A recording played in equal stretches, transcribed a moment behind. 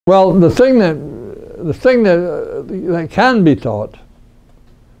Well, the thing that can be taught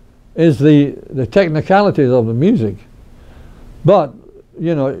is the technicalities of the music, but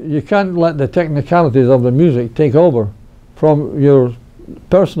you know, you can't let the technicalities of the music take over from your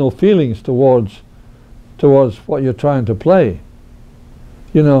personal feelings towards what you're trying to play.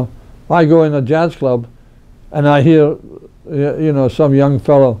 You know, I go in a jazz club and I hear, you know, some young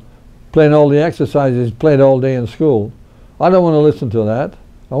fellow playing all the exercises he played all day in school. I don't want to listen to that.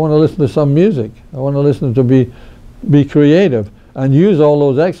 I want to listen to some music. I want to listen to be creative and use all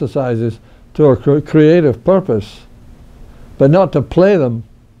those exercises to a creative purpose, but not to play them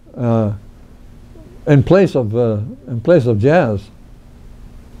in place of jazz.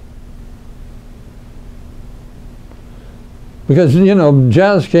 Because, you know,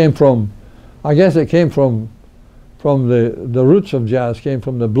 jazz came from, I guess it came from the roots of jazz came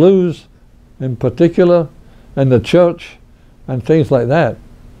from the blues in particular, and the church and things like that.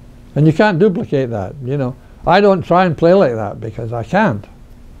 And you can't duplicate that, you know. I don't try and play like that because I can't.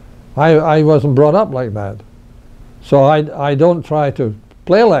 I wasn't brought up like that. So I don't try to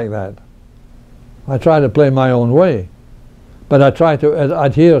play like that. I try to play my own way. But I try to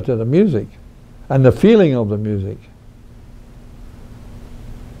adhere to the music and the feeling of the music.